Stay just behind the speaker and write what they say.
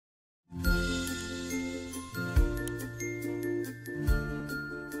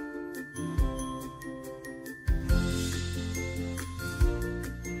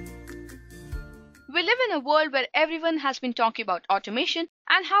we live in a world where everyone has been talking about automation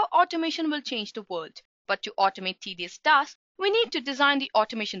and how automation will change the world. But to automate tedious tasks, we need to design the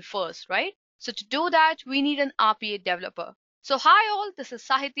automation first, right? So to do that, we need an RPA developer. So hi all, this is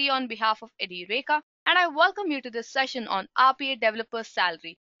Sahiti on behalf of Edureka, and I welcome you to this session on RPA developer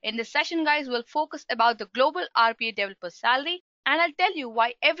salary. In this session, guys, we'll focus about the global RPA developer salary, and I'll tell you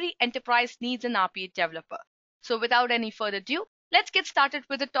why every enterprise needs an RPA developer. So without any further ado, let's get started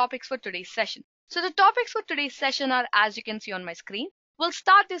with the topics for today's session. So the topics for today's session are, as you can see on my screen. We'll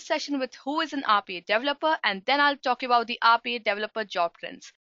start this session with who is an RPA developer, and then I'll talk about the RPA Developer Job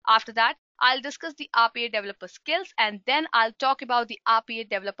Trends. After that, I'll discuss the RPA developer skills, and then I'll talk about the RPA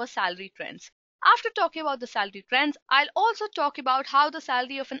developer salary trends. After talking about the salary trends, I'll also talk about how the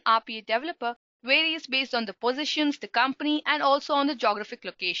salary of an RPA developer varies based on the positions, the company, and also on the geographic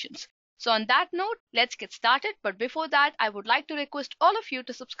locations. So on that note, let's get started. But before that, I would like to request all of you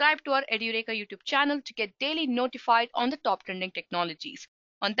to subscribe to our Edureka YouTube channel to get daily notified on the top trending technologies.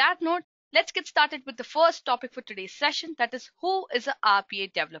 On that note, let's get started with the first topic for today's session, that is, who is a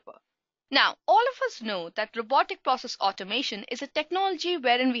RPA developer? Now, all of us know that robotic process automation is a technology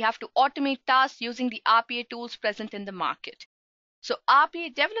wherein we have to automate tasks using the RPA tools present in the market. So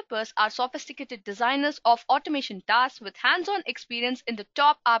RPA developers are sophisticated designers of automation tasks with hands-on experience in the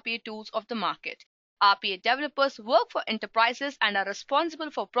top RPA tools of the market. RPA developers work for enterprises and are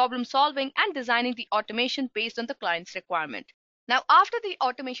responsible for problem solving and designing the automation based on the client's requirement. Now, after the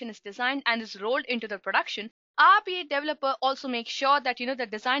automation is designed and is rolled into the production, RPA developer also makes sure that the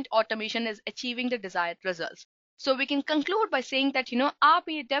designed automation is achieving the desired results. So we can conclude by saying that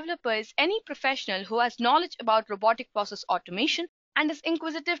RPA developer is any professional who has knowledge about robotic process automation and is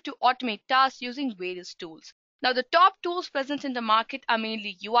inquisitive to automate tasks using various tools. Now the top tools present in the market are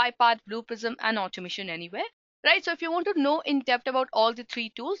mainly UiPath, Blue Prism, and Automation Anywhere. Right, so if you want to know in depth about all the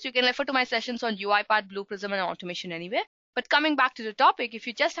three tools, you can refer to my sessions on UiPath, Blue Prism, and Automation Anywhere. But coming back to the topic, if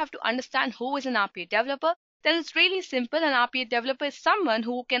you just have to understand who is an RPA developer, then it's really simple. An RPA developer is someone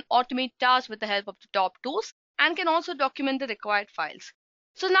who can automate tasks with the help of the top tools and can also document the required files.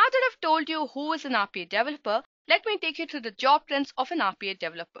 So now that I've told you who is an RPA developer, let me take you through the job trends of an RPA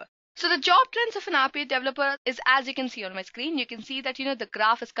developer. So the job trends of an RPA developer is, as you can see on my screen, you can see that the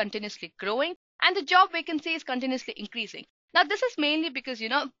graph is continuously growing and the job vacancy is continuously increasing. Now this is mainly because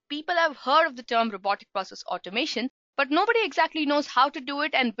people have heard of the term robotic process automation, but nobody exactly knows how to do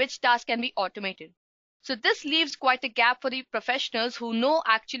it and which tasks can be automated. So this leaves quite a gap for the professionals who know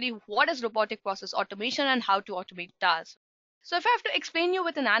actually what is robotic process automation and how to automate tasks. So if I have to explain you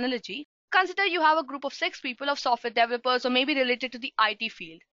with an analogy, consider you have a group of 6 people of software developers or maybe related to the IT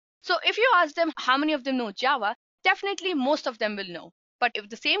field. So if you ask them how many of them know Java, definitely most of them will know. But if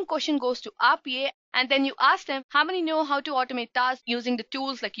the same question goes to RPA and then you ask them how many know how to automate tasks using the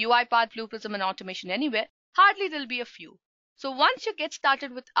tools like UiPath, Blue Prism, and Automation Anywhere, hardly there'll be a few. So once you get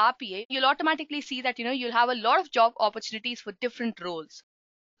started with RPA, you'll automatically see that you'll have a lot of job opportunities for different roles.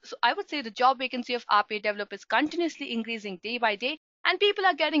 So I would say the job vacancy of RPA developers is continuously increasing day by day, and people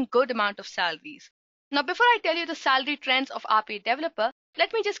are getting good amount of salaries. Now before I tell you the salary trends of RPA developer,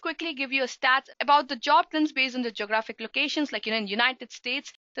 let me just quickly give you a stats about the job trends based on the geographic locations. Like in United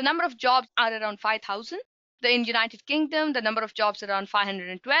States, the number of jobs are around 5,000. In United Kingdom, the number of jobs are around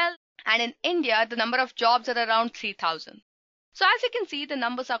 512, and in India, the number of jobs are around 3,000. So as you can see, the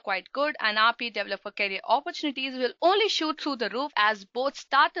numbers are quite good, and RPA developer career opportunities will only shoot through the roof as both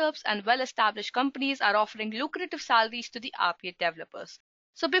startups and well-established companies are offering lucrative salaries to the RPA developers.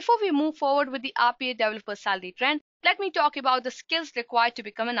 So before we move forward with the RPA developer salary trend, let me talk about the skills required to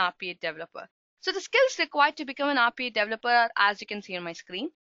become an RPA developer. So the skills required to become an RPA developer are, as you can see on my screen.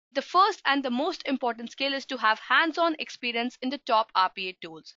 The first and the most important skill is to have hands-on experience in the top RPA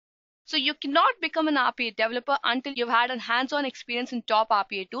tools. So you cannot become an RPA developer until you've had a hands-on experience in top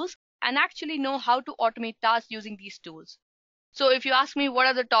RPA tools and actually know how to automate tasks using these tools. So if you ask me what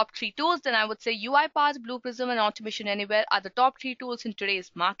are the top 3 tools, then I would say UiPath, Blue Prism, and Automation Anywhere are the top 3 tools in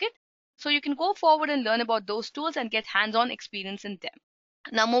today's market. So you can go forward and learn about those tools and get hands-on experience in them.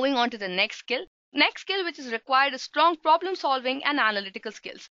 Now moving on to the next skill. Next skill which is required is strong problem solving and analytical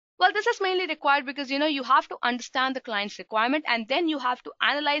skills. Well, this is mainly required because you have to understand the client's requirement, and then you have to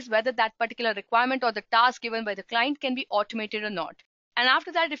analyze whether that particular requirement or the task given by the client can be automated or not. And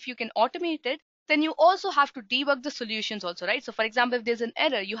after that, if you can automate it, then you also have to debug the solutions also, right? So for example, if there's an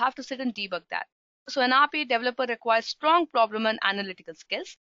error, you have to sit and debug that. So an RPA developer requires strong problem and analytical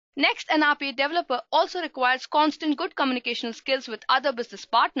skills. Next, an RPA developer also requires constant good communication skills with other business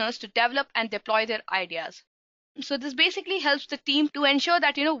partners to develop and deploy their ideas. So this basically helps the team to ensure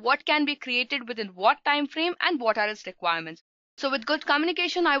that what can be created within what time frame and what are its requirements. So with good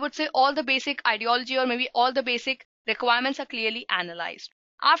communication, I would say all the basic ideology or maybe all the basic requirements are clearly analyzed.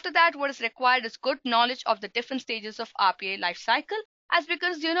 After that, what is required is good knowledge of the different stages of RPA lifecycle. As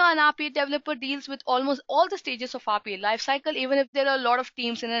because an RPA developer deals with almost all the stages of RPA lifecycle, even if there are a lot of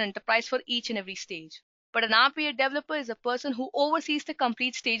teams in an enterprise for each and every stage. But an RPA developer is a person who oversees the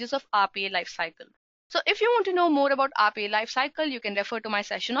complete stages of RPA lifecycle. So if you want to know more about RPA lifecycle, you can refer to my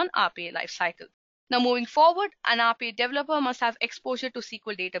session on RPA lifecycle. Now moving forward, an RPA developer must have exposure to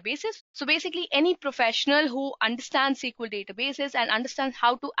SQL databases. So basically any professional who understands SQL databases and understands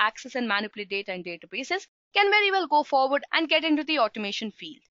how to access and manipulate data in databases can very well go forward and get into the automation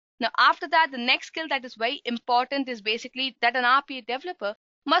field. Now after that, the next skill that is very important is basically that an RPA developer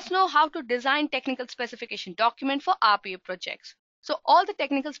must know how to design technical specification document for RPA projects. So all the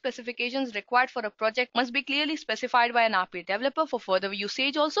technical specifications required for a project must be clearly specified by an RPA developer for further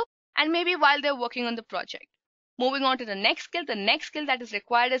usage also, and maybe while they're working on the project. Moving on to the next skill that is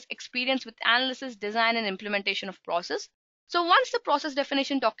required is experience with analysis, design, and implementation of process. So once the process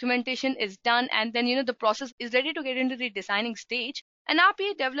definition documentation is done and then the process is ready to get into the designing stage, an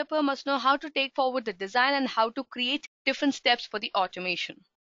RPA developer must know how to take forward the design and how to create different steps for the automation.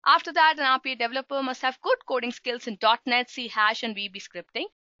 After that, an RPA developer must have good coding skills in .NET, C#, and VB scripting.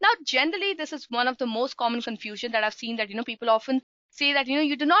 Now, generally, this is one of the most common confusion that I've seen that people often say that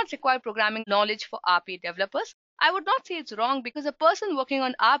you do not require programming knowledge for RPA developers. I would not say it's wrong because a person working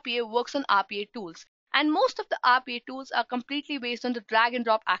on RPA works on RPA tools, and most of the RPA tools are completely based on the drag and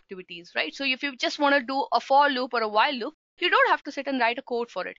drop activities, right? So if you just want to do a for loop or a while loop, you don't have to sit and write a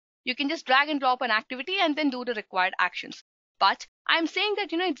code for it. You can just drag and drop an activity and then do the required actions. But I'm saying that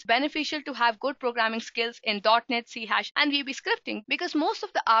it's beneficial to have good programming skills in .NET, C#, and VB scripting because most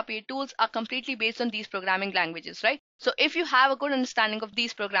of the RPA tools are completely based on these programming languages, right? So if you have a good understanding of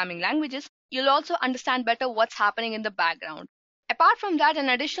these programming languages, you'll also understand better what's happening in the background. Apart from that, an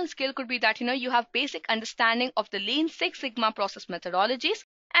additional skill could be that you have basic understanding of the Lean Six Sigma process methodologies,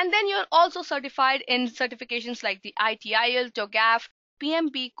 and then you're also certified in certifications like the ITIL, TOGAF,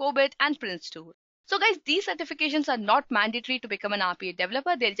 PMP, COBIT, and Prince2. So guys, these certifications are not mandatory to become an RPA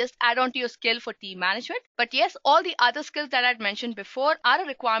developer. They'll just add on to your skill for team management. But yes, all the other skills that I'd mentioned before are a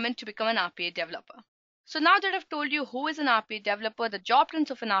requirement to become an RPA developer. So now that I've told you who is an RPA developer, the job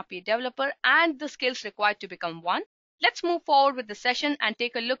trends of an RPA developer, and the skills required to become one, let's move forward with the session and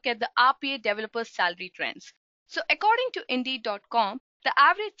take a look at the RPA developer's salary trends. So according to Indeed.com, the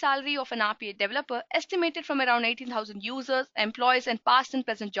average salary of an RPA developer estimated from around 18,000 users, employees, and past and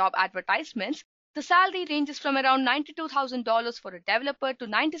present job advertisements. The salary ranges from around $92,000 for a developer to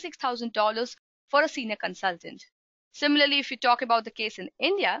 $96,000 for a senior consultant. Similarly, if you talk about the case in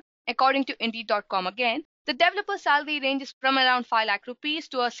India, according to Indeed.com again, the developer salary ranges from around 5 lakh rupees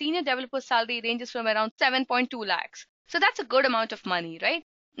to a senior developer salary ranges from around 7.2 lakhs. So that's a good amount of money, right?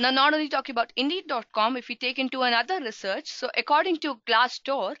 Now, not only talking about Indeed.com, if we take into another research, so according to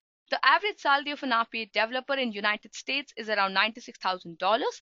Glassdoor, the average salary of an RPA developer in United States is around $96,000.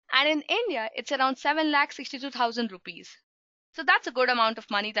 And in India, it's around 7,62,000 rupees. So that's a good amount of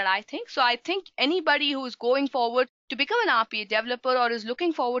money that I think. So I think anybody who is going forward to become an RPA developer or is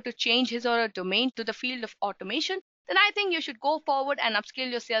looking forward to change his or her domain to the field of automation, then I think you should go forward and upskill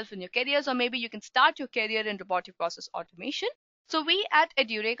yourself in your careers, or maybe you can start your career in robotic process automation. So we at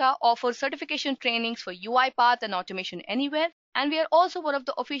Edureka offer certification trainings for UiPath and Automation Anywhere, and we are also one of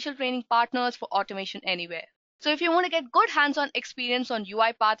the official training partners for Automation Anywhere. So if you want to get good hands-on experience on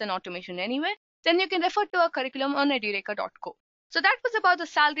UiPath and Automation Anywhere, then you can refer to our curriculum on edureka.co. So that was about the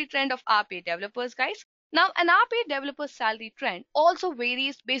salary trend of RPA developers, guys. Now, an RPA developer's salary trend also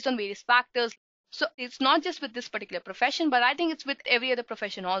varies based on various factors. So it's not just with this particular profession, but I think it's with every other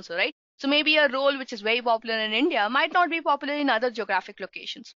profession also, right? So maybe a role which is very popular in India might not be popular in other geographic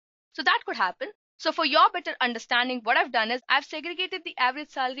locations. So that could happen. So for your better understanding, what I've done is I've segregated the average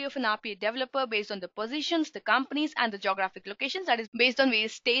salary of an RPA developer based on the positions, the companies, and the geographic locations, that is based on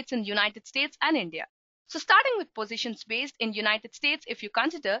various states in the United States and India. So starting with positions based in United States, if you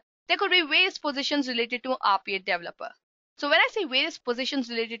consider, there could be various positions related to an RPA developer. So when I say various positions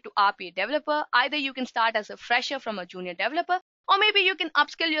related to RPA developer, either you can start as a fresher from a junior developer, or maybe you can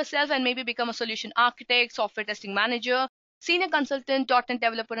upskill yourself and maybe become a solution architect, software testing manager, senior consultant, .NET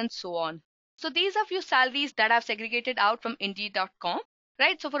developer, and so on. So these are few salaries that I've segregated out from Indeed.com,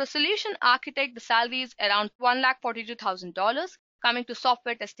 right? So for a solution architect, the salary is around $1,42,000. Coming to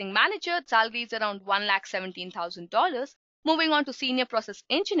software testing manager, salary is around $1,17,000. Moving on to senior process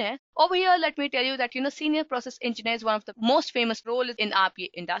engineer, over here, let me tell you that senior process engineer is one of the most famous roles in RPA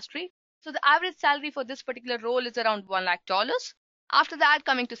industry. So the average salary for this particular role is around $1 lakh. After that,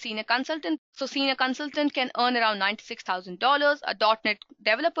 coming to senior consultant. So senior consultant can earn around $96,000. A .NET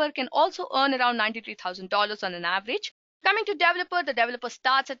developer can also earn around $93,000 on an average. Coming to developer, the developer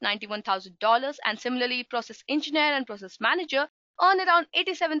starts at $91,000, and similarly, process engineer and process manager earn around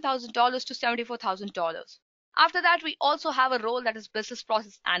 $87,000 to $74,000. After that, we also have a role that is business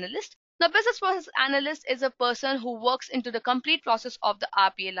process analyst. Now, business process analyst is a person who works into the complete process of the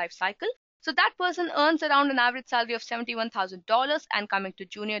RPA lifecycle. So that person earns around an average salary of $71,000. And coming to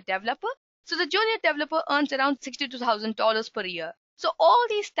junior developer, so the junior developer earns around $62,000 per year. So all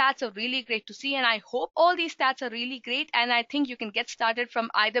these stats are really great to see, and I hope all these stats are really great, and I think you can get started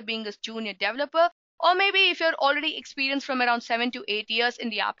from either being a junior developer, or maybe if you're already experienced from around 7 to 8 years in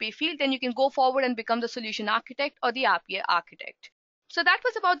the RPA field, then you can go forward and become the solution architect or the RPA architect. So that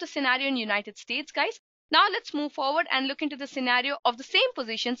was about the scenario in United States, guys. Now let's move forward and look into the scenario of the same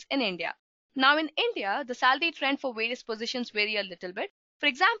positions in India. Now in India, the salary trend for various positions vary a little bit. For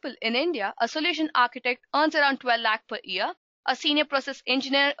example, in India, a solution architect earns around 12 lakh per year. A senior process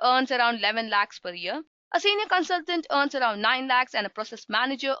engineer earns around 11 lakhs per year. A senior consultant earns around 9 lakhs, and a process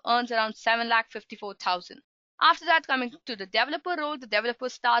manager earns around 7 lakh 54,000. After that, coming to the developer role, the developer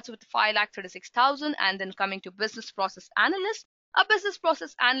starts with 5 lakh 36,000, and then coming to business process analyst. A business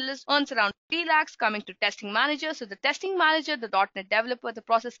process analyst earns around 3 lakhs. Coming to testing manager, so the testing manager, the .NET developer, the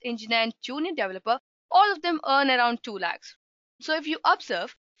process engineer, and junior developer, all of them earn around 2 lakhs. So if you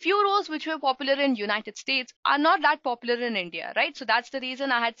observe, few roles which were popular in United States are not that popular in India, right? So that's the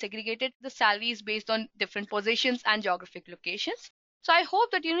reason I had segregated the salaries based on different positions and geographic locations. So I hope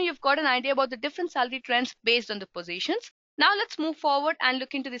that you've got an idea about the different salary trends based on the positions. Now let's move forward and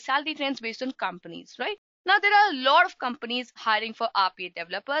look into the salary trends based on companies, right? Now there are a lot of companies hiring for RPA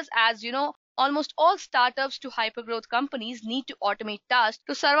developers. As you know, almost all startups to hypergrowth companies need to automate tasks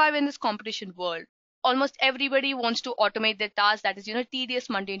to survive in this competition world. Almost everybody wants to automate their tasks, that is, tedious,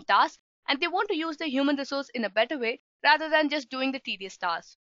 mundane tasks, and they want to use the human resource in a better way rather than just doing the tedious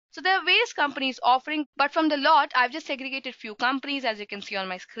tasks. So there are various companies offering, but from the lot, I've just segregated few companies as you can see on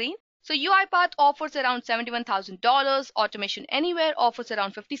my screen. So UiPath offers around $71,000, Automation Anywhere offers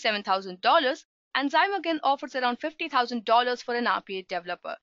around $57,000, and Zymergen offers around $50,000 for an RPA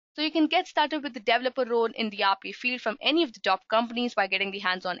developer. So you can get started with the developer role in the RPA field from any of the top companies by getting the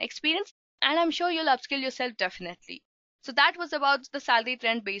hands-on experience, and I'm sure you'll upskill yourself definitely. So that was about the salary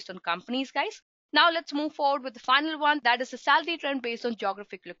trend based on companies, guys. Now let's move forward with the final one, that is the salary trend based on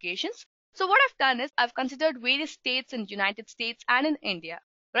geographic locations. So what I've done is I've considered various states in United States and in India,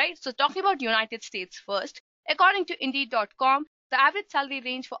 right? So talking about United States first, according to Indeed.com, the average salary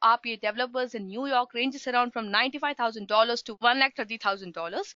range for RPA developers in New York ranges around from $95,000 to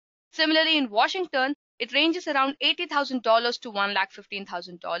 $130,000. Similarly, in Washington, it ranges around $80,000 to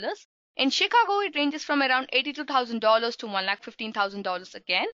 $115,000. In Chicago, it ranges from around $82,000 to $115,000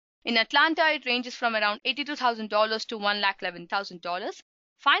 again. In Atlanta, it ranges from around $82,000 to $111,000.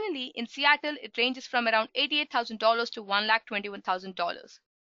 Finally, in Seattle, it ranges from around $88,000 to $121,000.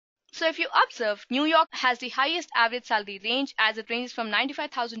 So if you observe, New York has the highest average salary range as it ranges from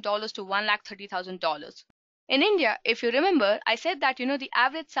 $95,000 to $130,000. In India, if you remember, I said that the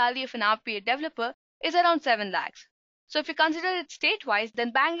average salary of an RPA developer is around 7 lakhs. So if you consider it state-wise,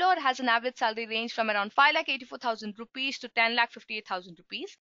 then Bangalore has an average salary range from around 5,84,000 rupees to 10,58,000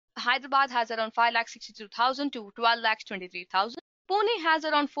 rupees. Hyderabad has around 5,62,000 to 12,23,000. Pune has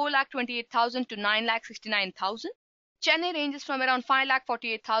around 4,28,000 to 9,69,000. Chennai ranges from around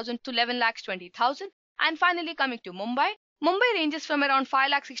 5,48,000 to 11,20,000. And finally, coming to Mumbai, Mumbai ranges from around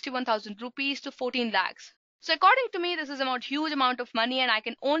 5,61,000 rupees to 14 lakhs. So according to me, this is a huge amount of money, and I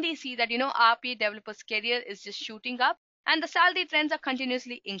can only see that RPA developers' career is just shooting up, and the salary trends are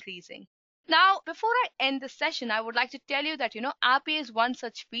continuously increasing. Now, before I end this session, I would like to tell you that RPA is one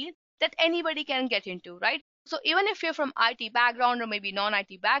such field that anybody can get into, right? So even if you're from IT background or maybe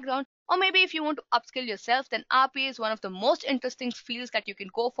non-IT background, or maybe if you want to upskill yourself, then RPA is one of the most interesting fields that you can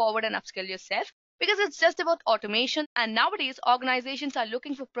go forward and upskill yourself, because it's just about automation, and nowadays organizations are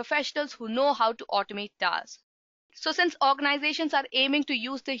looking for professionals who know how to automate tasks. So since organizations are aiming to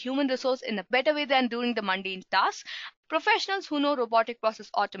use the human resource in a better way than doing the mundane tasks, professionals who know robotic process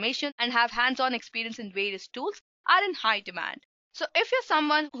automation and have hands-on experience in various tools are in high demand. So if you're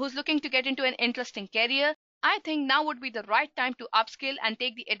someone who's looking to get into an interesting career, I think now would be the right time to upskill and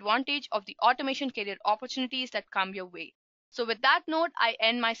take the advantage of the automation career opportunities that come your way. So with that note, I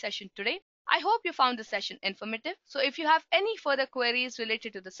end my session today. I hope you found the session informative. So if you have any further queries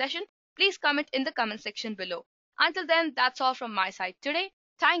related to the session, please comment in the comment section below. Until then, that's all from my side today.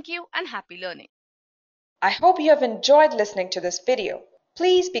 Thank you and happy learning. I hope you have enjoyed listening to this video.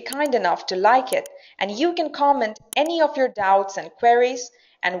 Please be kind enough to like it, and you can comment any of your doubts and queries,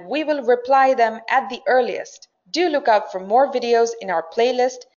 and we will reply them at the earliest. Do look out for more videos in our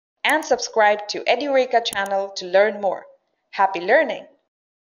playlist and subscribe to Edureka channel to learn more. Happy learning!